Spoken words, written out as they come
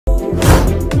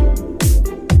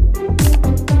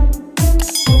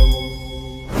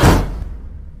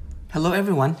Hello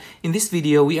everyone. In this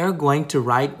video, we are going to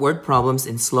write word problems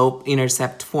in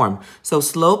slope-intercept form. So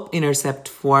slope-intercept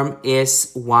form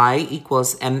is y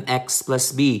equals mx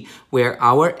plus b, where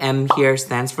our m here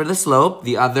stands for the slope.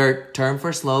 The other term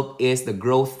for slope is the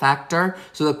growth factor.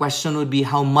 So the question would be,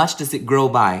 how much does it grow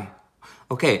by?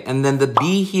 Okay, and then the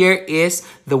b here is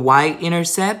the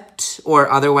y-intercept,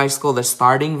 or otherwise called the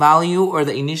starting value or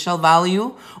the initial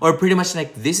value, or pretty much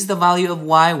like this is the value of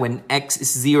y when x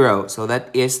is 0. So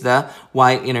that is the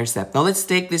y-intercept. Now let's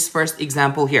take this first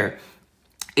example here.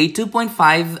 A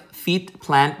 2.5 feet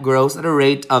plant grows at a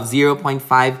rate of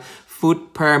 0.5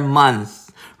 foot per month.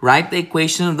 Write the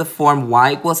equation of the form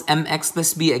y equals mx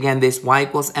plus b. Again, this y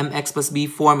equals mx plus b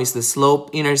form is the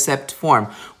slope-intercept form,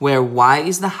 where y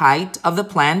is the height of the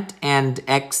plant and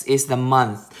x is the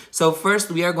month. So first,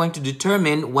 we are going to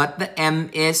determine what the m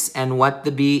is and what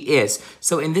the b is.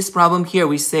 So in this problem here,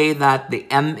 we say that the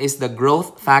m is the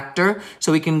growth factor.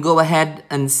 So we can go ahead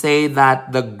and say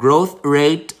that the growth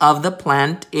rate of the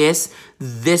plant is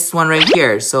this one right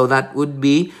here. So that would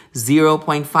be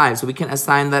 0.5. So we can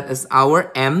assign that as our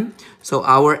m. So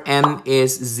our m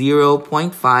is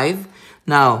 0.5.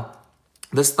 Now,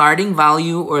 the starting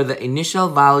value or the initial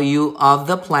value of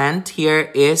the plant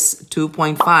here is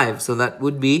 2.5. So that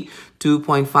would be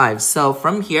 2.5. So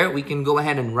from here, we can go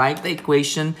ahead and write the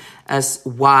equation as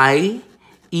y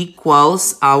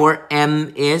equals our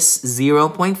m is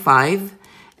 0.5.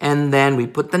 And then we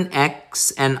put an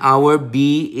x and our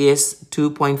b is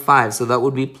 2.5. So that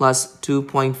would be plus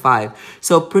 2.5.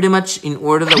 So pretty much in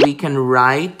order that we can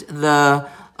write the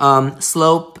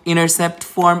slope-intercept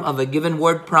form of a given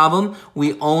word problem,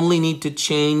 we only need to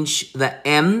change the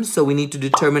m. So we need to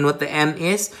determine what the m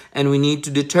is, and we need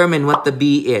to determine what the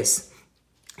b is.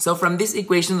 So from this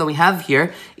equation that we have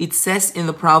here, it says in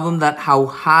the problem that how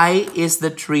high is the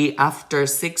tree after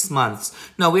 6 months.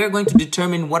 Now we are going to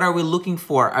determine what are we looking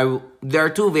for. There are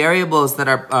two variables that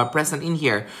are present in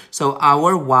here. So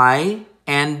our y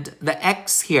and the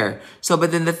x here. So,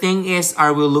 but then the thing is,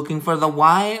 are we looking for the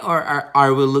y or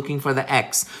are we looking for the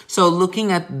x? So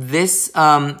looking at this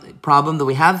problem that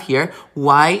we have here,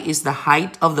 y is the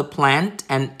height of the plant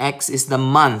and x is the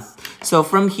month. So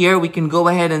from here, we can go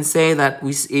ahead and say that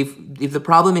if the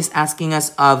problem is asking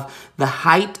us of the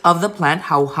height of the plant,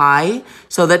 how high,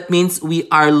 so that means we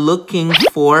are looking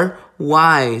for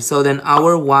y. So then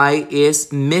our y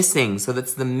is missing. So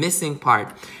that's the missing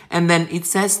part. And then it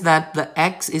says that the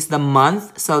x is the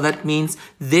month. So that means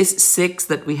this 6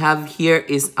 that we have here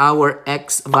is our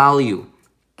x value.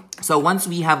 So once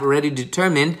we have already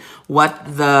determined what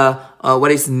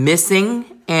is missing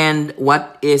and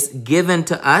what is given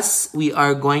to us, we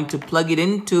are going to plug it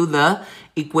into the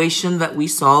equation that we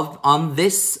solved on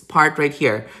this part right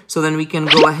here. So then we can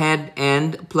go ahead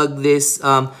and plug this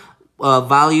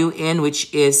value in,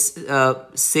 which is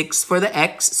 6 for the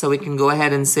x. So we can go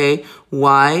ahead and say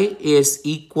y is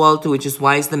equal to, which is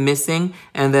y is the missing,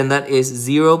 and then that is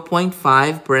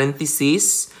 0.5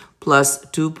 parentheses plus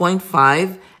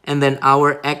 2.5, and then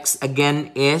our x again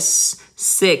is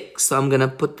 6. So I'm going to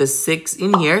put the 6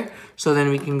 in here. So then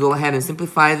we can go ahead and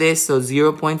simplify this. So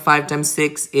 0.5 times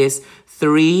 6 is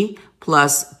 3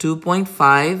 plus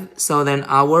 2.5. So then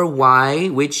our y,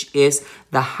 which is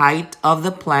the height of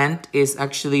the plant, is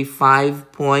actually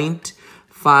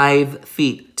 5.5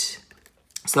 feet.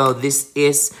 So this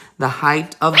is the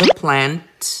height of the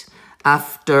plant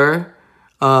after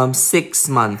 6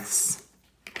 months.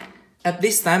 At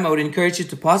this time, I would encourage you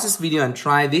to pause this video and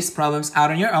try these problems out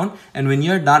on your own. And when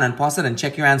you're done, unpause it and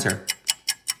check your answer.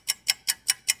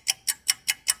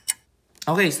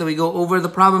 Okay, so we go over the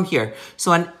problem here.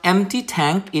 So an empty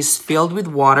tank is filled with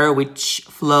water which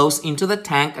flows into the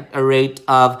tank at a rate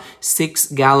of 6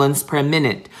 gallons per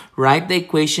minute. Write the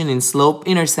equation in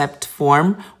slope-intercept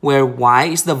form, where y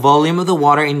is the volume of the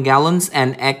water in gallons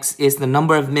and x is the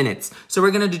number of minutes. So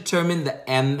we're going to determine the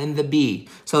m and the b.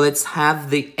 So let's have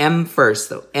the m first.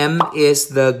 So m is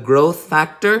the growth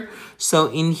factor. So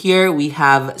in here we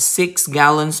have 6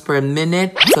 gallons per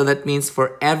minute. So that means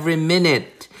for every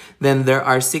minute, then there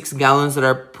are 6 gallons that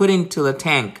are put into the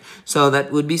tank. So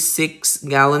that would be 6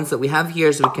 gallons that we have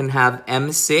here. So we can have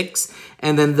M6.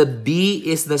 And then the B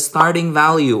is the starting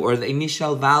value or the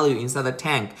initial value inside the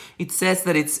tank. It says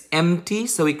that it's empty.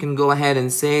 So we can go ahead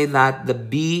and say that the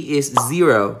B is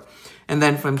 0. And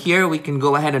then from here, we can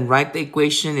go ahead and write the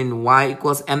equation in y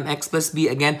equals mx plus b.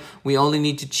 Again, we only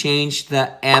need to change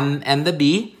the m and the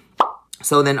b.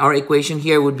 So then our equation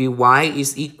here would be y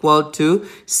is equal to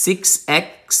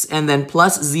 6x and then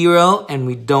plus 0, and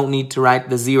we don't need to write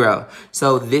the 0.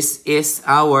 So this is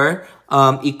our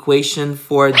equation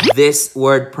for this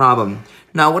word problem.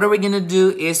 Now, what are we going to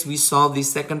do is we solve the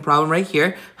second problem right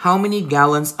here. How many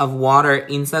gallons of water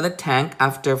inside the tank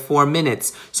after 4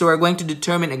 minutes? So we're going to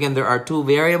determine, again, there are two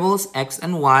variables, x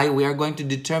and y. We are going to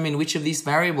determine which of these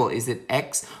variables. Is it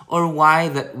x or y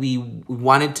that we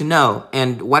wanted to know?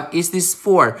 And what is this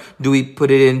for? Do we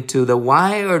put it into the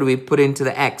y or do we put it into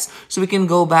the x? So we can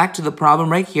go back to the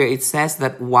problem right here. It says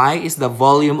that y is the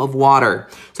volume of water.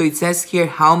 So it says here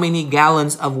how many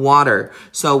gallons of water.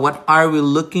 So what are we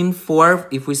looking for?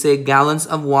 If we say gallons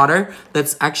of water,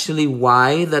 that's actually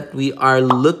y that we are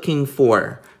looking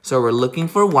for. So we're looking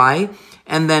for y.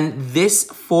 And then this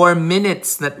 4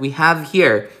 minutes that we have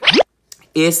here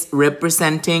is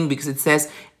representing, because it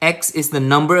says x is the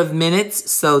number of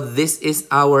minutes, so this is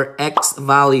our x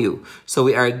value. So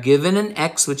we are given an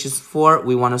x, which is 4.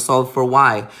 We want to solve for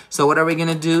y. So what are we going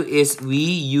to do is we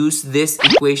use this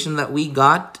equation that we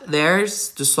got there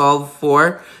to solve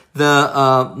for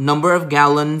the number of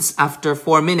gallons after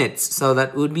 4 minutes. So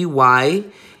that would be y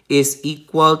is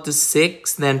equal to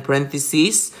 6, then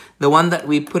parentheses. The one that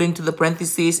we put into the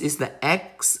parentheses is the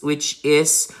x, which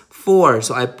is 4.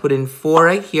 So I put in 4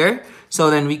 right here. So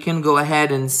then we can go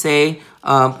ahead and say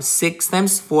 6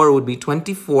 times 4 would be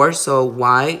 24. So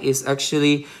y is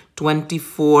actually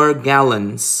 24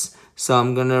 gallons. So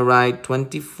I'm going to write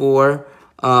 24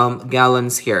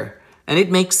 gallons here. And it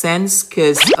makes sense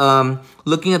because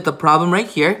looking at the problem right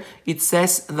here, it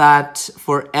says that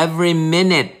for every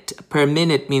minute, per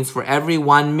minute means for every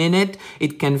 1 minute,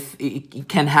 it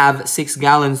can have 6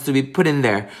 gallons to be put in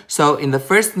there. So in the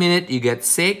first minute, you get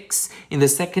 6. In the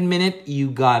second minute, you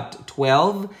got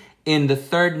 12. In the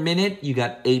third minute, you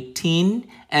got 18.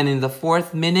 And in the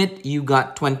fourth minute, you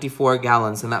got 24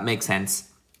 gallons. And that makes sense.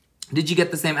 Did you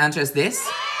get the same answer as this?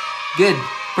 Good.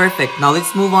 Perfect. Now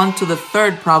let's move on to the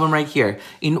third problem right here.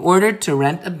 In order to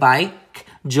rent a bike,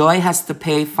 Joy has to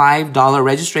pay $5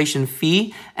 registration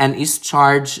fee and is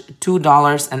charged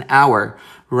 $2 an hour.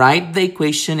 Write the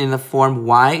equation in the form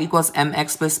y equals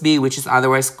mx plus b, which is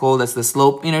otherwise called as the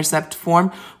slope-intercept form,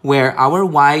 where our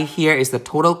y here is the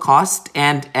total cost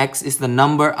and x is the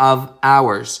number of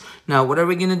hours. Now, what are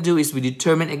we going to do is we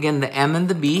determine again the m and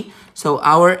the b. So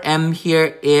our m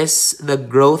here is the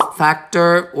growth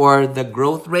factor or the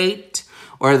growth rate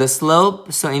or the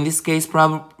slope. So in this case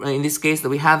that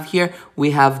we have here,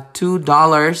 we have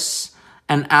 $2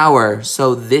 an hour.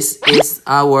 So this is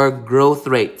our growth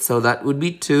rate. So that would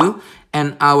be 2.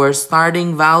 And our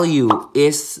starting value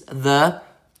is the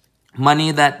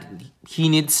money that he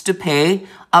needs to pay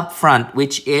upfront,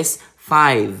 which is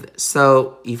 5.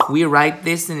 So if we write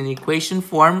this in an equation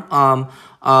form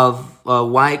of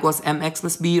y equals mx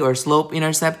plus b or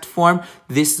slope-intercept form,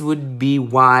 this would be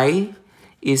y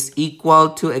is equal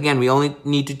to, again, we only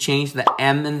need to change the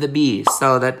m and the b.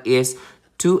 So that is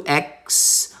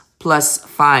 2x plus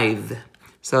 5.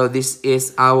 So this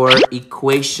is our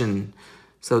equation.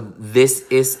 So this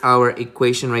is our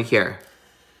equation right here.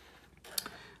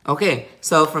 Okay,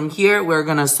 so from here, we're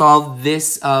going to solve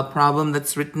this problem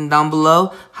that's written down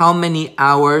below. How many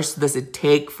hours does it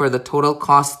take for the total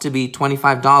cost to be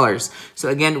 $25? So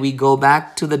again, we go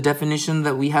back to the definition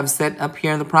that we have set up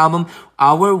here in the problem.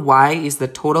 Our y is the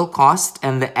total cost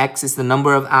and the x is the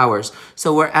number of hours.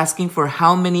 So we're asking for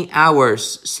how many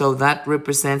hours. So that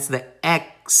represents the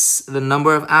x, the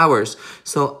number of hours.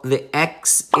 So the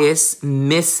x is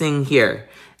missing here.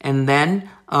 And then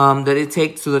that it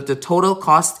takes, so that the total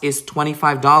cost is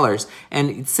 $25. And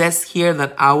it says here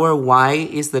that our y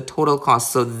is the total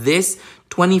cost. So this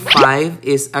 25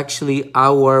 is actually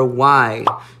our y.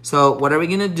 So what are we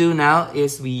going to do now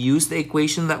is we use the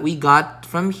equation that we got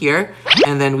from here,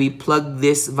 and then we plug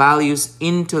these values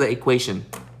into the equation.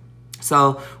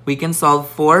 So we can solve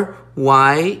for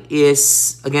y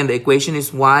is, again, the equation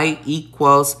is y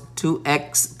equals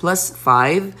 2x plus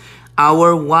 5.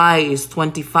 Our y is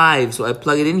 25, so I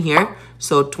plug it in here.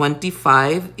 So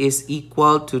 25 is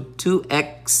equal to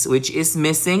 2x, which is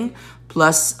missing,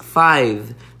 plus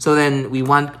 5. So then we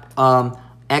want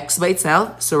x by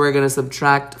itself. So we're going to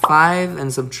subtract 5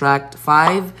 and subtract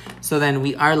 5. So then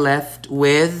we are left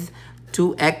with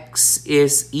 2x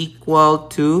is equal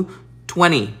to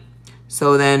 20.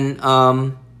 So then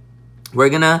we're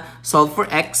going to solve for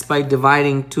x by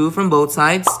dividing 2 from both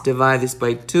sides. Divide this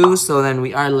by 2. So then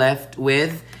we are left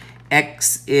with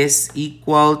x is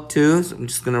equal to, so I'm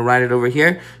just going to write it over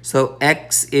here. So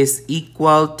x is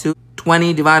equal to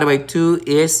 20 divided by 2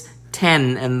 is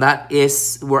 10. And that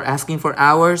is, we're asking for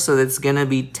hours. So that's going to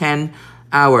be 10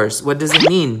 hours. What does it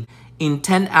mean? In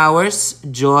 10 hours,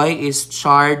 Joy is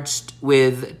charged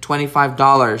with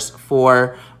 $25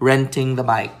 for renting the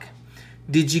bike.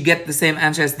 Did you get the same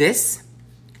answer as this?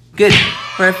 Good.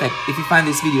 Perfect. If you find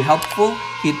this video helpful,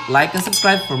 hit like and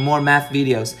subscribe for more math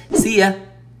videos. See ya!